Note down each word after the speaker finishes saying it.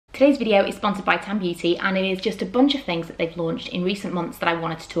today's video is sponsored by TAM Beauty, and it is just a bunch of things that they've launched in recent months that I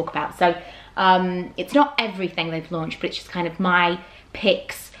wanted to talk about. So it's not everything they've launched, but it's just kind of my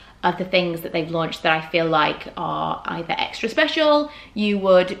picks of the things that they've launched that I feel like are either extra special, you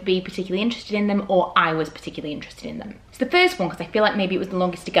would be particularly interested in them, or I was particularly interested in them. So the first one, because I feel like maybe it was the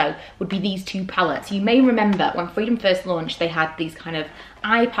longest to go, would be these two palettes. You may remember when Freedom first launched, they had these kind of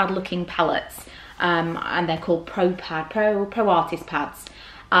iPad looking palettes, and they're called Pro Artist Pads.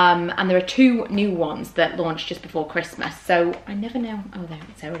 And there are two new ones that launched just before Christmas. So I never know, oh there,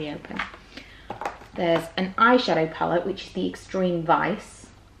 it's already open. There's an eyeshadow palette, which is the Extreme Vice.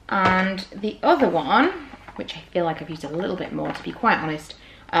 And the other one, which I feel like I've used a little bit more, to be quite honest,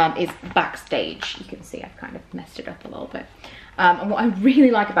 is Backstage. You can see I've kind of messed it up a little bit. And what I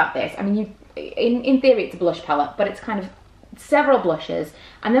really like about this, I mean, in theory it's a blush palette, but it's kind of several blushes,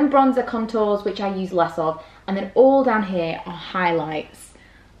 and then bronzer contours, which I use less of, and then all down here are highlights.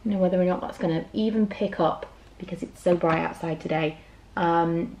 I don't know whether or not that's going to even pick up because it's so bright outside today.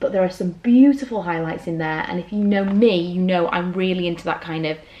 But there are some beautiful highlights in there, and if you know me, you know I'm really into that kind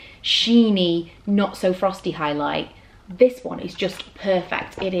of sheeny, not so frosty highlight. This one is just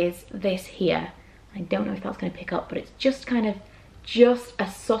perfect. It is this here. I don't know if that's going to pick up, but it's just kind of just a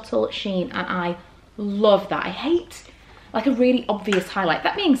subtle sheen, and I love that. I hate like a really obvious highlight.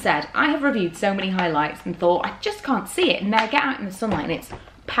 That being said, I have reviewed so many highlights and thought I just can't see it, and then I get out in the sunlight and it's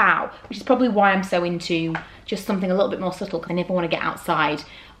pow, which is probably why I'm so into just something a little bit more subtle, because I never want to get outside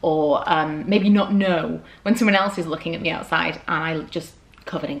or maybe not know when someone else is looking at me outside and I just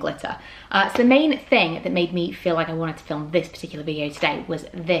covered in glitter. So the main thing that made me feel like I wanted to film this particular video today was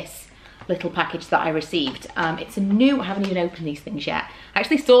this little package that I received. It's a new, I haven't even opened these things yet. I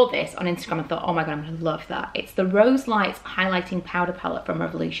actually saw this on Instagram and thought, oh my god, I'm gonna love that. It's the Rose Lights Highlighting Powder Palette from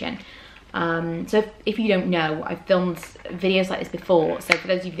Revolution. So if you don't know, I've filmed videos like this before, so for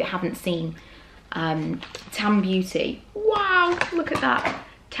those of you that haven't seen TAM Beauty, wow, look at that.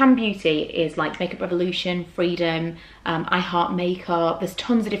 TAM Beauty is like Makeup Revolution, Freedom, I Heart Makeup. There's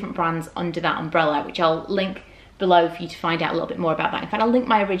tons of different brands under that umbrella, which I'll link below for you to find out a little bit more about that. In fact, I'll link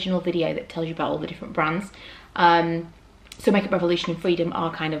my original video that tells you about all the different brands. So Makeup Revolution and Freedom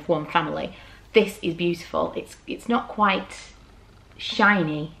are kind of one family. This is beautiful. It's not quite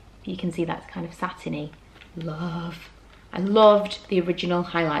shiny. You can see that's kind of satiny. I loved the original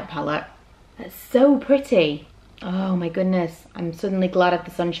highlight palette. That's so pretty. Oh my goodness. I'm suddenly glad of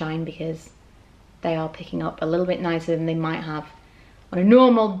the sunshine because they are picking up a little bit nicer than they might have on a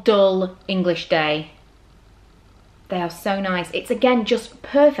normal, dull English day. They are so nice. It's again just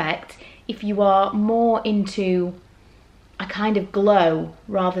perfect if you are more into a kind of glow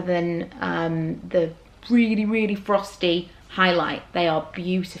rather than the really, really frosty highlight. They are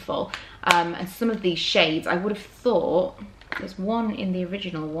beautiful. And some of these shades, I would have thought, there's one in the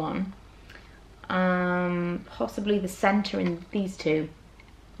original one, possibly the center in these two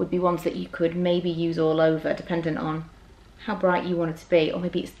would be ones that you could maybe use all over, dependent on how bright you want it to be, or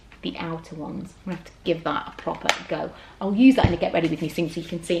maybe it's the outer ones. I'm gonna have to give that a proper go. I'll use that in a Get Ready With Me thing so you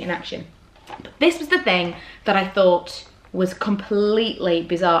can see it in action. But this was the thing that I thought was completely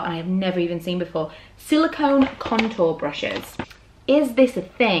bizarre and I have never even seen before. Silicone contour brushes. Is this a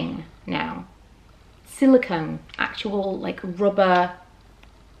thing now? Silicone, actual like rubber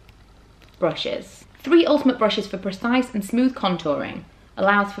brushes. 3 ultimate brushes for precise and smooth contouring.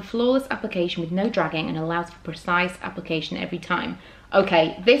 Allows for flawless application with no dragging and allows for precise application every time.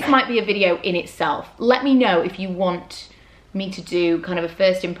 Okay, this might be a video in itself. Let me know if you want me to do kind of a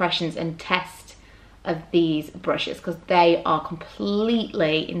first impressions and test of these brushes, because they are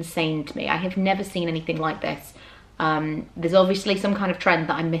completely insane to me. I have never seen anything like this. There's obviously some kind of trend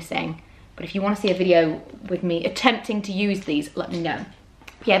that I'm missing, but if you want to see a video with me attempting to use these, let me know.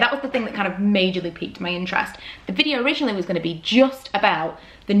 Yeah, that was the thing that kind of majorly piqued my interest. The video originally was going to be just about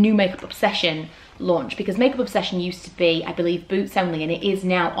the new Makeup Obsession launch, because Makeup Obsession used to be, I believe, Boots only, and it is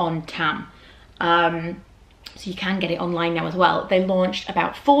now on TAM. So you can get it online now as well. They launched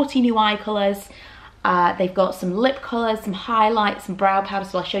about 40 new eye colours. They've got some lip colours, some highlights, some brow powder,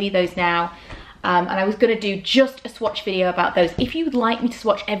 so I'll show you those now. And I was going to do just a swatch video about those. If you'd like me to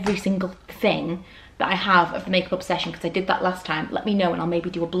swatch every single thing that I have of the Makeup Obsession, because I did that last time, let me know and I'll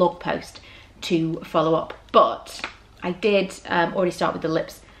maybe do a blog post to follow up. But I did already start with the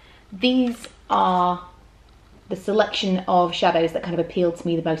lips. These are the selection of shadows that kind of appealed to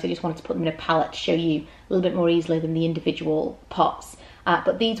me the most. I just wanted to put them in a palette to show you a little bit more easily than the individual pots.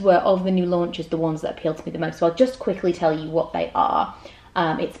 But these were, of the new launches, the ones that appealed to me the most. So I'll just quickly tell you what they are.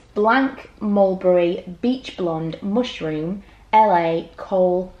 It's Blank, Mulberry, Beach Blonde, Mushroom, LA,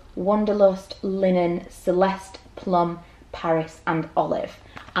 Kohl, Wanderlust, Linen, Celeste, Plum, Paris and Olive.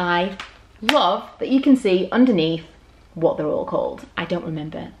 I love that you can see underneath what they're all called. I don't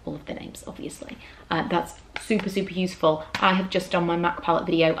remember all of the names, obviously. That's super, super useful. I have just done my MAC palette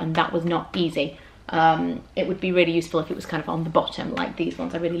video and that was not easy. It would be really useful if it was kind of on the bottom like these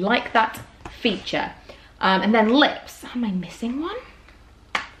ones. I really like that feature. And then lips. Am I missing one?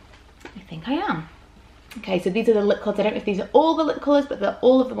 I think I am. Okay, so these are the lip colours. I don't know if these are all the lip colours, but they're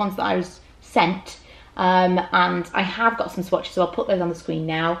all of the ones that I was sent. And I have got some swatches, so I'll put those on the screen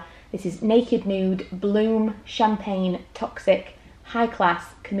now. This is Naked Nude, Bloom, Champagne, Toxic, High Class,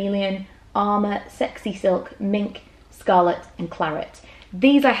 Chameleon, Armour, Sexy Silk, Mink, Scarlet and Claret.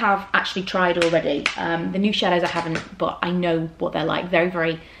 These I have actually tried already. The new shadows I haven't, but I know what they're like. Very,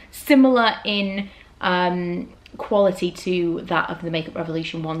 very similar in quality to that of the Makeup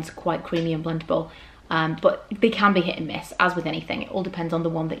Revolution ones, quite creamy and blendable. But they can be hit and miss, as with anything. It all depends on the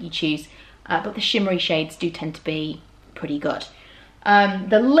one that you choose. But the shimmery shades do tend to be pretty good.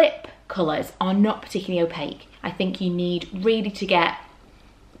 The lip colours are not particularly opaque. I think you need really to get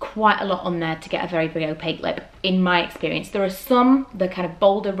quite a lot on there to get a very, very opaque lip, in my experience. There are some, the kind of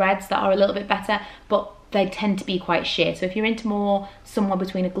bolder reds, that are a little bit better, but they tend to be quite sheer. So if you're into more somewhere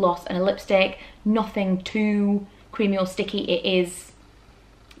between a gloss and a lipstick, nothing too creamy or sticky, it is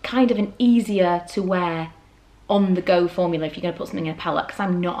kind of an easier to wear on the go formula if you're going to put something in a palette, because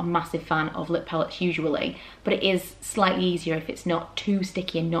I'm not a massive fan of lip palettes usually, but it is slightly easier if it's not too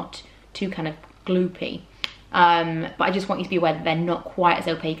sticky and not too kind of gloopy. But I just want you to be aware that they're not quite as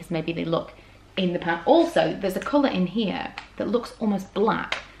opaque as maybe they look in the pan. Also, there's a colour in here that looks almost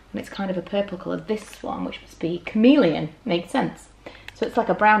black, and it's kind of a purple colour. This one, which must be Chameleon, makes sense. So it's like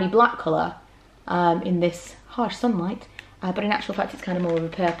a browny black colour in this harsh sunlight, but in actual fact it's kind of more of a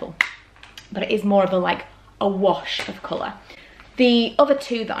purple. But it is more of a like a wash of colour. The other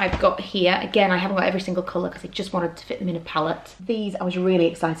two that I've got here, again, I haven't got every single colour because I just wanted to fit them in a palette. These I was really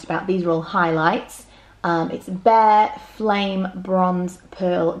excited about. These are all highlights. It's Bare, Flame, Bronze,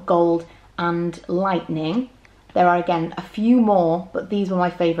 Pearl, Gold and Lightning. There are again a few more, but these were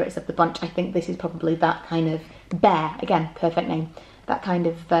my favourites of the bunch. I think this is probably that kind of Bare, again, perfect name, that kind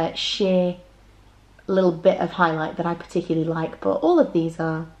of sheer little bit of highlight that I particularly like. But all of these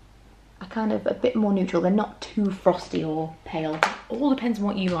are kind of a bit more neutral. They're not too frosty or pale. It all depends on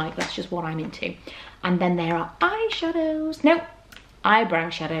what you like. That's just what I'm into. And then there are eyeshadows. No,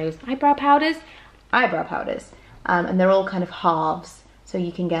 eyebrow shadows. Eyebrow powders. And they're all kind of halves. So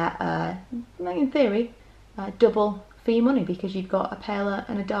you can get, in theory, double for your money because you've got a paler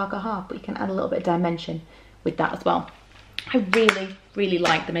and a darker half, but you can add a little bit of dimension with that as well. I really, really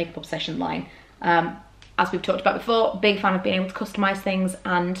like the Makeup Obsession line. As we've talked about before, big fan of being able to customize things,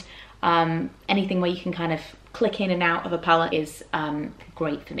 and anything where you can kind of click in and out of a palette is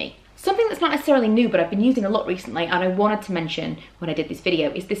great for me. Something that's not necessarily new, but I've been using a lot recently, and I wanted to mention when I did this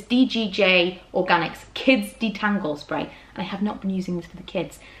video, is this DGJ Organics Kids Detangle Spray. And I have not been using this for the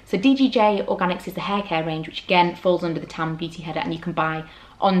kids. So DGJ Organics is the hair care range, which again falls under the TAM Beauty header, and you can buy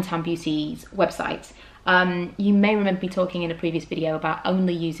on TAM Beauty's website. You may remember me talking in a previous video about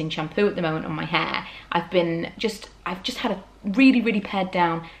only using shampoo at the moment on my hair. I've just had a really, really pared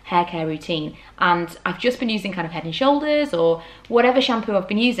down hair care routine, and I've just been using kind of Head and Shoulders or whatever shampoo I've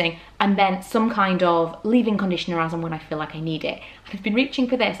been using, and then some kind of leave-in conditioner as and when I feel like I need it. And I've been reaching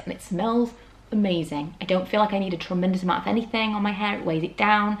for this, and it smells amazing. I don't feel like I need a tremendous amount of anything on my hair. It weighs it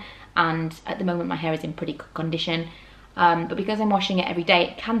down, and at the moment my hair is in pretty good condition. But because I'm washing it every day,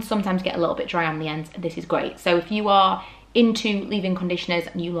 it can sometimes get a little bit dry on the ends, and this is great. So if you are into leave-in conditioners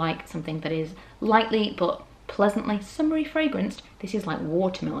and you like something that is lightly but pleasantly summery fragranced, this is like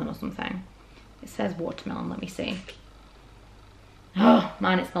watermelon or something. It says watermelon, let me see. Oh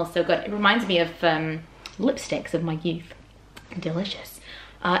man, it smells so good. It reminds me of lipsticks of my youth. Delicious.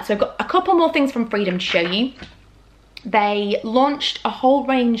 So I've got a couple more things from Freedom to show you. They launched a whole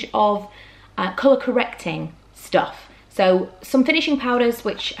range of colour correcting stuff. So some finishing powders,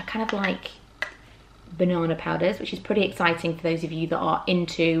 which are kind of like banana powders, which is pretty exciting for those of you that are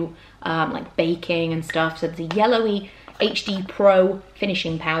into like baking and stuff. So there's a yellowy HD Pro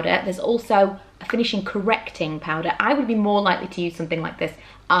finishing powder. There's also a finishing correcting powder. I would be more likely to use something like this.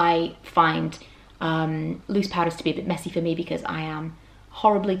 I find loose powders to be a bit messy for me because I am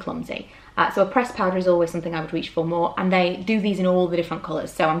horribly clumsy. So a pressed powder is always something I would reach for more, and they do these in all the different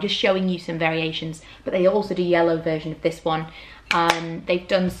colours. So I'm just showing you some variations, but they also do yellow version of this one. They've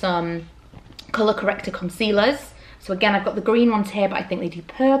done some colour corrector concealers. So again, I've got the green ones here, but I think they do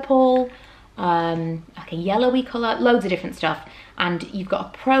purple, like a yellowy colour, loads of different stuff. And you've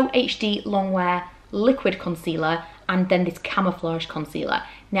got a Pro HD Longwear liquid concealer and then this Camouflage Concealer.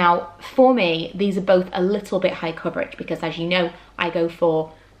 Now, for me, these are both a little bit high coverage because, as you know, I go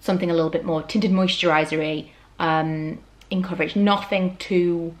for something a little bit more tinted moisturizer-y in coverage, nothing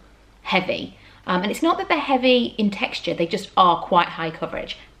too heavy. And it's not that they're heavy in texture, they just are quite high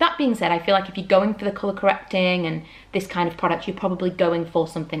coverage. That being said, I feel like if you're going for the colour correcting and this kind of product, you're probably going for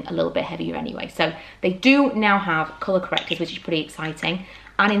something a little bit heavier anyway. So they do now have colour correctors, which is pretty exciting.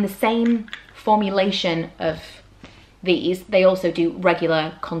 And in the same formulation of these, they also do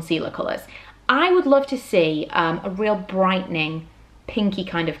regular concealer colours. I would love to see a real brightening, pinky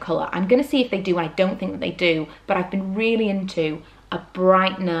kind of colour. I'm going to see if they do, and I don't think that they do, but I've been really into a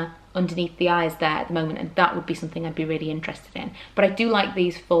brightener underneath the eyes there at the moment, and that would be something I'd be really interested in. But I do like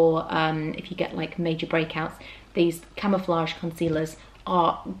these for if you get like major breakouts. These Camouflage concealers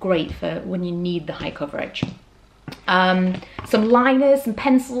are great for when you need the high coverage. Some liners and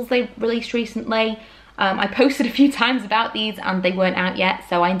pencils they released recently. I posted a few times about these and they weren't out yet,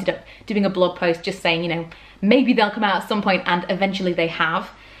 so I ended up doing a blog post just saying, you know, maybe they'll come out at some point, and eventually they have.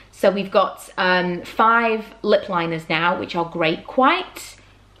 So we've got 5 lip liners now, which are great. Quite,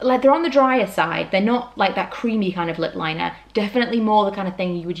 like, they're on the drier side. They're not like that creamy kind of lip liner. Definitely more the kind of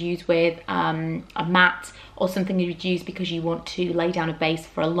thing you would use with a matte, or something you would use because you want to lay down a base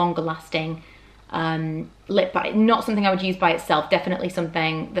for a longer lasting lip. But not something I would use by itself. Definitely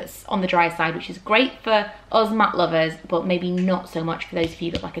something that's on the drier side, which is great for us matte lovers, but maybe not so much for those of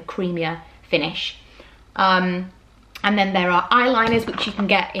you that like a creamier finish. And then there are eyeliners, which you can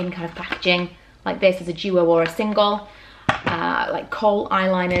get in kind of packaging like this as a duo or a single, like Kohl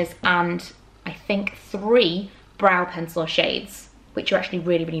eyeliners, and I think 3 brow pencil shades, which are actually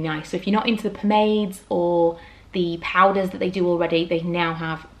really, really nice. So if you're not into the pomades or the powders that they do already, they now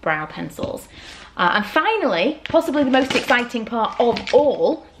have brow pencils. And finally, possibly the most exciting part of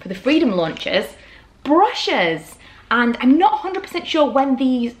all for the Freedom launches, brushes. And I'm not 100% sure when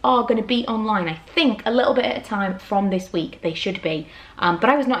these are going to be online. I think a little bit at a time from this week they should be. But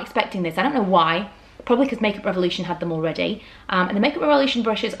I was not expecting this. I don't know why. Probably because Makeup Revolution had them already. And the Makeup Revolution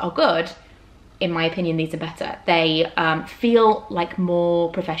brushes are good. In my opinion, these are better. They feel like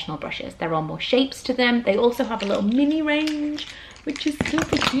more professional brushes. There are more shapes to them. They also have a little mini range, which is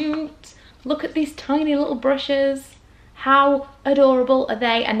super cute. Look at these tiny little brushes. How adorable are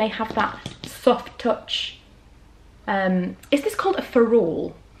they? And they have that soft touch. Is this called a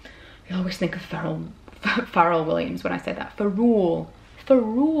ferrule? I always think of Pharrell Williams when I say that. Ferrule.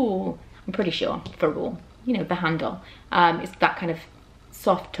 I'm pretty sure. Ferrule. You know, the handle. It's that kind of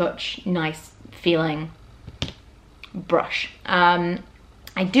soft touch, nice feeling brush. I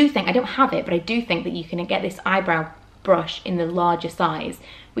do think, I don't have it, but I do think that you can get this eyebrow brush in the larger size,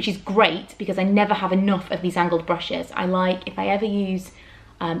 which is great because I never have enough of these angled brushes. I like, if I ever use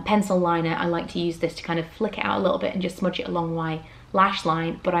pencil liner, I like to use this to kind of flick it out a little bit and just smudge it along my lash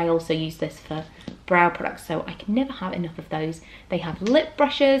line, but I also use this for brow products, so I can never have enough of those. They have lip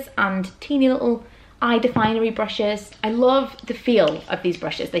brushes and teeny little eye definery brushes. I love the feel of these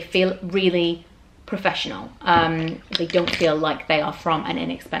brushes. They feel really professional. They don't feel like they are from an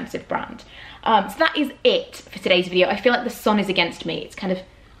inexpensive brand. So that is it for today's video. I feel like the sun is against me. It's kind of,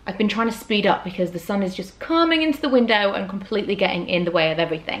 I've been trying to speed up because the sun is just coming into the window and completely getting in the way of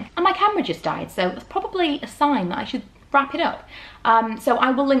everything. And my camera just died, so it's probably a sign that I should wrap it up. So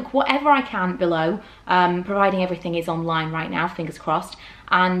I will link whatever I can below, providing everything is online right now, fingers crossed.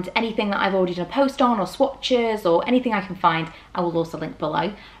 And anything that I've already done a post on, or swatches, or anything I can find, I will also link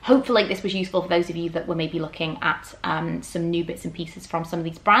below. Hopefully this was useful for those of you that were maybe looking at some new bits and pieces from some of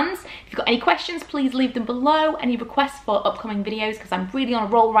these brands. If you've got any questions, please leave them below. Any requests for upcoming videos, because I'm really on a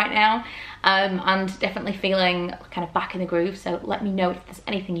roll right now, and definitely feeling kind of back in the groove. So let me know if there's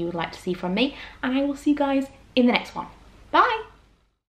anything you would like to see from me, and I will see you guys in the next one. Bye!